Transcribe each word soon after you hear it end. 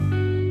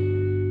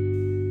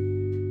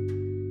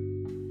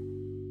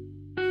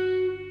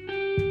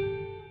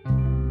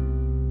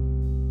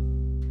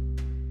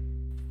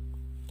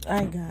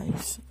Hi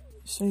guys,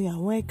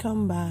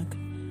 welcome back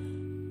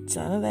to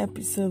another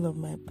episode of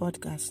my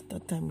podcast,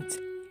 That Time with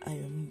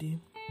Ayomide.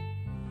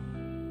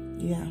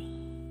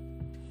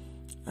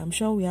 I'm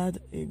sure we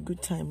had a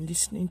good time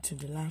listening to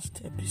the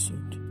last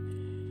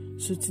episode.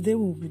 So today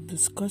we'll be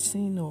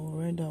discussing, or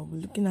rather we'll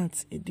be looking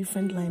at a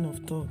different line of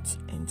thought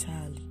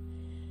entirely.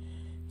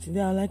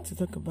 Today I'd like to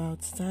talk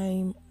about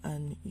time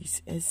and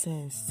its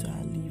essence to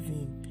our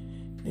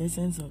living, the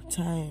essence of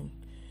time,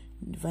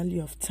 the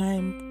value of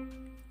time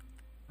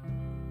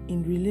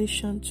in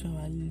relation to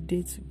our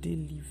day-to-day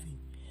living.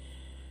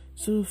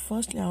 So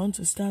firstly, I want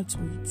to start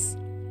with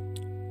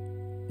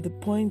the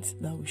point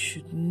that we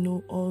should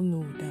all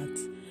know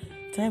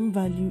that time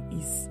value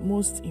is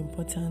most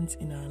important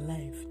in our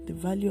life. The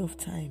value of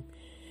time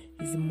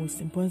is the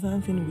most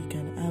important thing we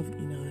can have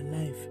in our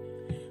life.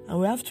 And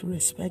we have to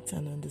respect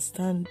and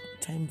understand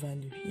time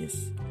value.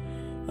 Yes.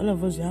 All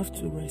of us, we have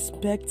to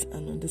respect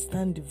and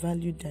understand the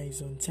value that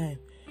is on time.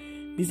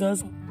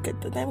 Because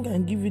the time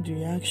can give you the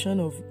reaction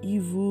of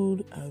evil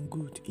and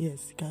good.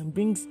 Yes, it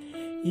brings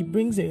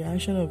a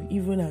reaction of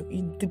evil, and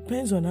it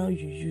depends on how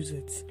you use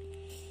it.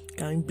 It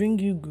can bring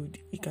you good,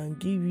 it can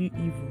give you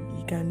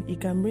evil, it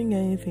can bring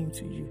anything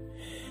to you.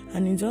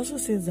 And it also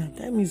says that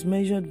time is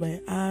measured by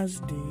hours,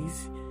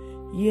 days,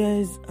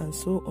 years, and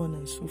so on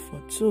and so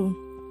forth. So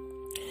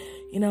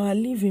in our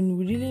living,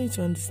 we really need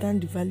to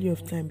understand the value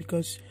of time,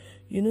 because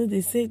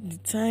they say the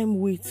time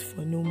waits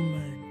for no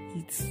man.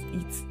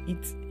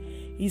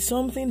 It's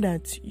something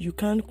that you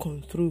can't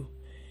control.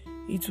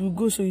 It will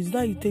go. So it's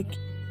that you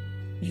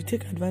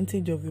take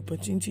advantage of the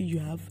opportunity you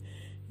have.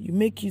 You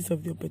make use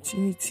of the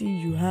opportunity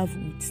you have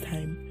with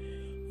time,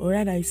 or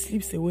rather it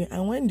slips away.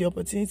 And when the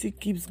opportunity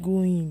keeps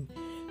going,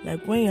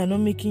 like when you're not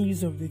making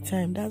use of the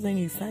time, that's when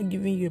it starts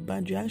giving you a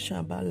bad reaction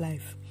about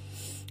life.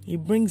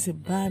 It brings a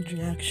bad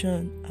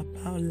reaction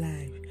about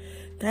life.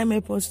 Time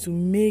helps us to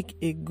make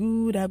a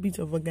good habit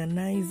of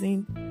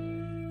organizing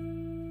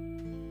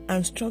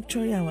and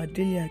structuring our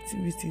daily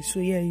activities. So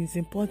it's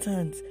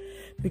important,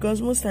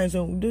 because most times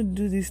when we don't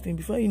do this thing,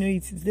 before you know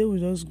it, today will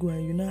just go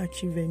and you not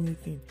achieve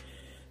anything.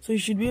 So you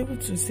should be able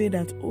to say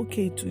that,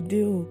 okay,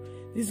 today,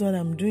 this is what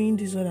I'm doing,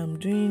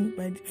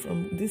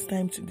 from this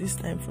time to this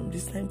time, from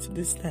this time to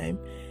this time.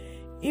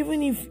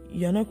 Even if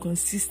you're not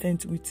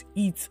consistent with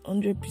it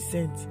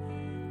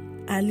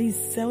 100%, at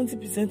least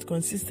 70%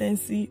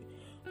 consistency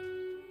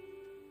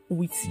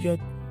with your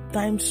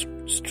time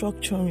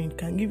structuring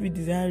can give you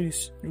desired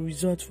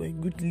results for a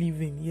good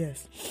living.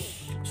 Yes.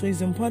 So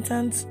it's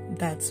important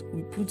that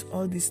we put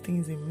all these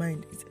things in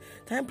mind.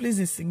 Time plays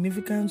a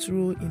significant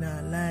role in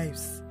our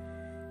lives.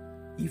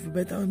 If we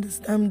better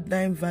understand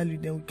time value,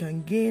 then we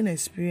can gain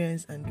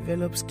experience and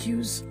develop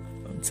skills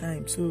on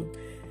time. So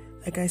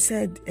like I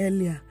said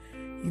earlier,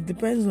 it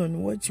depends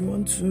on what you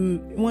want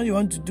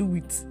to do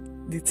with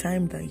the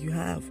time that you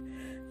have,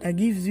 that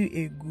gives you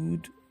a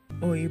good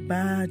or a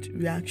bad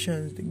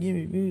reactions. They give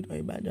a good or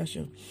a bad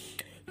reaction.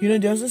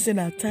 They also say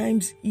that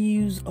times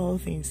heals all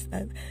things.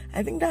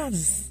 I think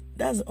that's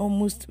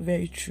almost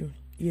very true.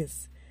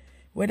 Yes.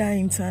 Whether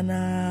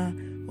internal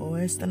or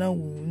external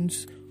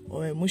wounds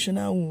or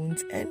emotional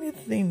wounds,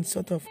 anything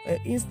sort of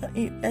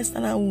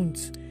external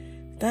wounds,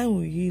 time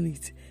will heal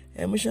it.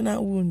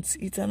 Emotional wounds,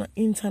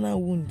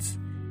 internal wounds,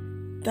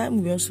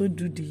 time will also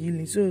do the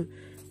healing. So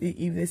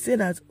if they say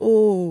that,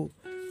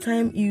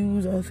 time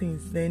heals all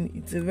things, then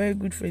it's a very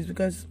good phrase,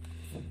 because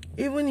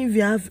even if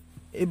you have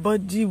a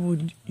body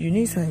wound, you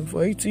need time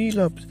for it to heal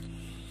up.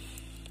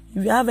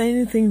 If you have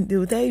anything, they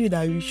will tell you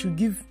that you should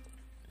give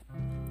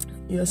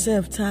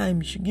yourself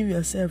time,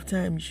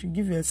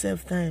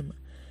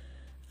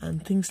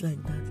 and things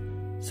like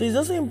that. So it's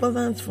also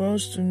important for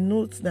us to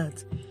note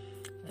that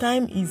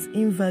time is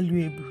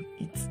invaluable.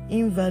 It's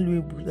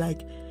invaluable.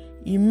 Like,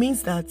 it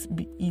means that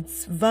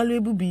it's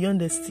valuable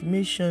beyond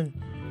estimation.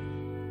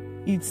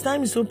 Its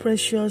time is so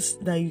precious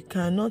that you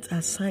cannot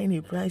assign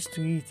a price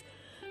to it.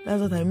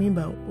 That's what I mean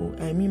by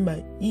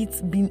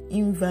it being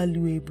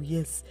invaluable.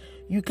 Yes,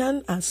 you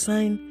can't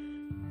assign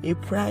a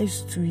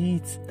price to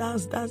it.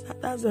 That's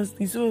just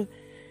it. So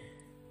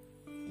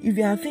if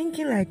you are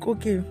thinking like,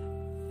 okay,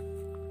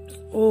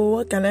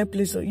 what can I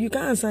place on? You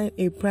can't assign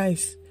a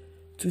price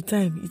to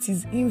time. It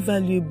is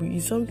invaluable.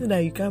 It's something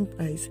that you can't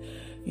price.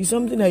 It's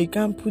something that you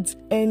can't put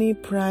any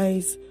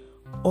price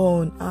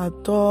on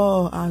at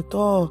all.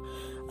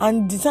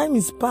 And the time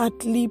is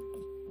partly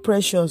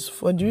precious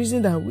for the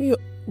reason that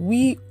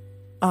we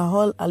are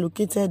all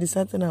allocated a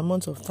certain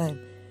amount of time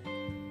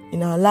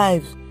in our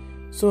lives.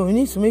 So we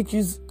need to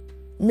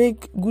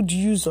make good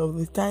use of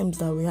the times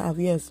that we have.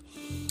 Yes.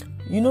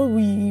 We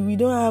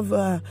don't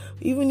have,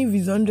 even if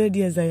it's 100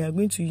 years that you are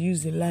going to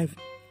use in life,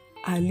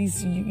 at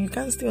least you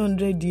can't stay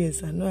 100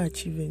 years and not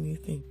achieve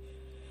anything.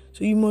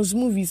 So you must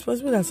move. It's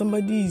possible that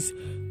somebody is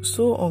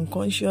so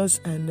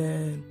unconscious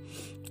and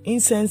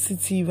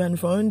insensitive, and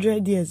for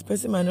 100 years,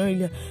 person might not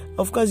really.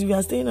 Of course, if you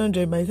are staying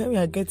 100, by the time you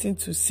are getting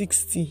to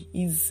 60,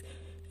 is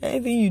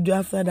anything you do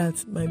after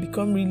that might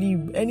become really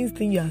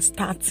anything you are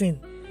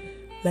starting.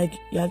 Like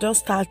you are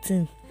just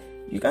starting,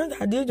 You can't,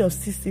 at the age of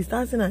 60,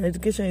 starting an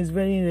education is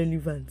very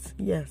irrelevant.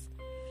 Yes.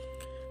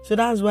 So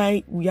that's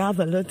why we have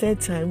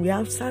allotted time. We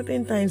have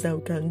certain times that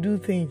we can do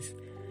things.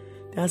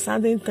 There are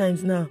certain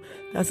times now.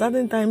 There are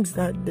certain times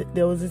that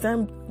there was a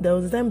time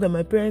that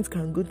my parents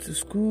can go to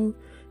school,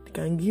 they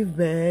can give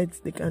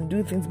birth, they can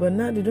do things, but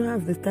now they don't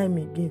have the time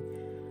again.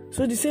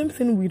 So the same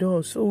thing with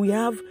us. So we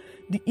have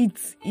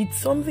it's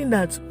something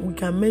that we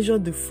can measure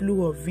the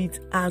flow of it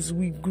as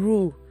we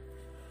grow.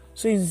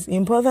 So it's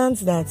important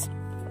that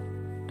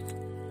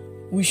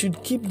we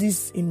should keep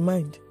this in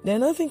mind.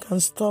 Then nothing can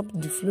stop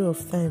the flow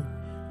of time.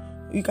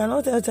 You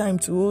cannot tell time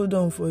to hold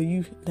on for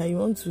you, that you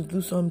want to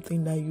do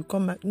something, that you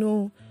come back.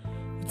 No,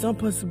 it's not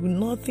possible.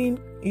 Nothing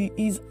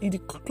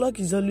the clock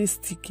is always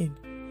ticking.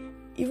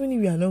 Even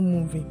if you are not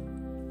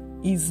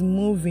moving, it's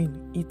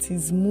moving. It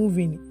is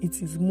moving.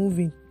 It is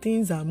moving.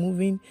 Things are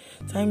moving.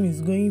 Time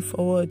is going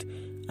forward.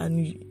 And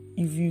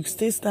if you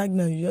stay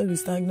stagnant, you just be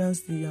stagnant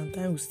still, and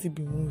time will still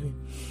be moving.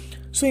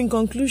 So in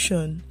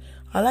conclusion,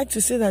 I like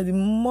to say that the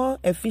more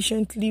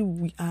efficiently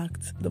we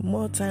act, the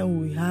more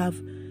time we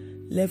have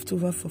left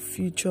over for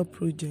future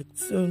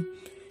projects. So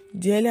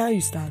the earlier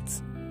you start,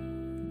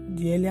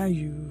 the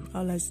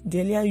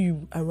earlier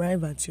you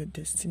arrive at your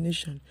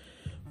destination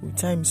with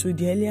time. So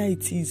the earlier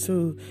it is.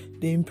 So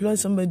they employ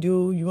somebody,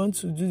 you want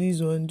to do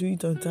this one, do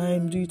it on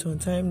time, do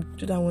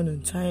that one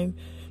on time.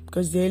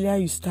 Because the earlier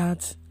you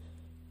start,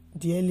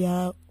 the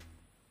earlier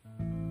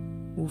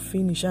we'll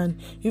finish. And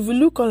if we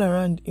look all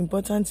around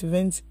important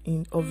events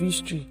of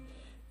history,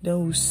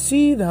 then we'll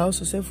see that our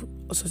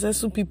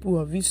successful people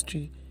of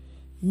history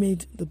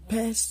made the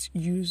best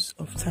use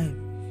of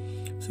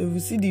time. So if we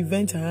see the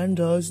events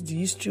around us, the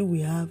history we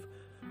have,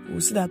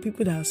 we'll see that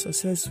people that are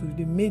successful,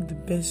 they made the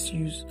best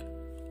use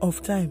of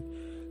time.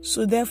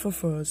 So therefore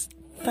for us,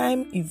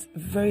 time is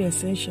very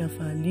essential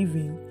for our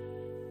living.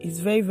 It's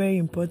very, very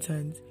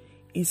important.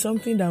 It's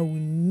something that we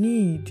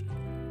need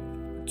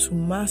to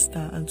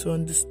master and to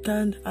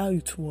understand how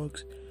it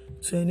works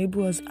to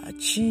enable us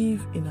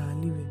achieve in our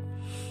living.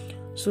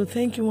 So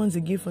thank you once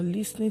again for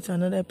listening to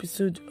another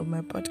episode of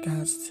my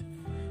podcast,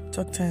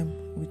 Talk Time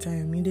with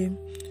Ayomide.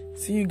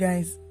 See you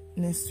guys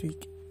next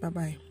week.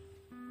 Bye-bye.